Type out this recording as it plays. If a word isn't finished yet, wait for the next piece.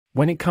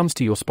When it comes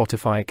to your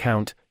Spotify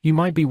account, you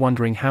might be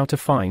wondering how to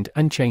find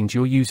and change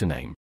your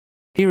username.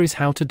 Here is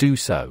how to do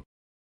so.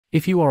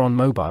 If you are on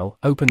mobile,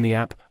 open the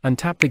app and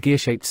tap the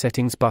gear-shaped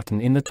settings button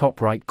in the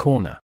top right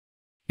corner.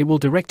 It will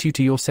direct you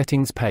to your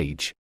settings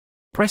page.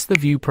 Press the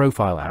View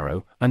Profile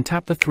arrow and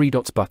tap the three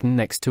dots button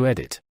next to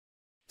Edit.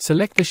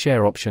 Select the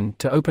Share option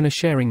to open a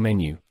sharing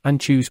menu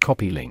and choose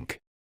Copy Link.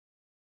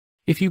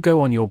 If you go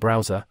on your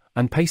browser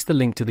and paste the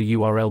link to the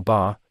URL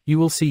bar, you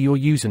will see your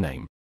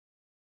username.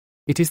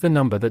 It is the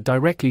number that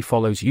directly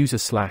follows user/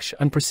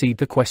 and precede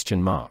the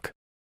question mark.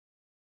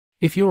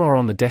 If you are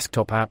on the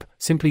desktop app,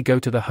 simply go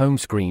to the home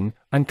screen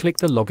and click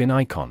the login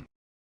icon.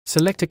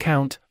 Select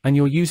Account, and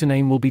your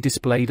username will be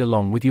displayed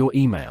along with your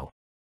email.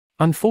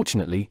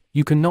 Unfortunately,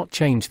 you cannot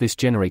change this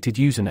generated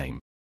username,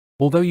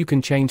 although you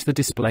can change the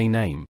display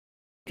name.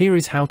 Here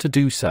is how to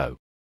do so.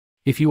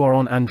 If you are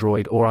on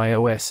Android or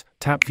iOS,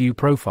 tap View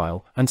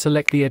Profile and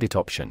select the Edit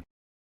option.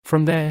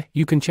 From there,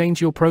 you can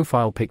change your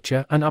profile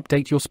picture and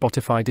update your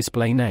Spotify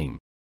display name.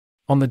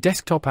 On the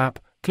desktop app,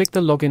 click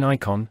the login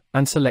icon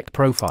and select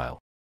Profile.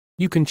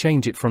 You can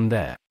change it from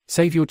there,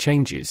 save your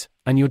changes,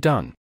 and you're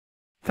done.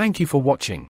 Thank you for watching.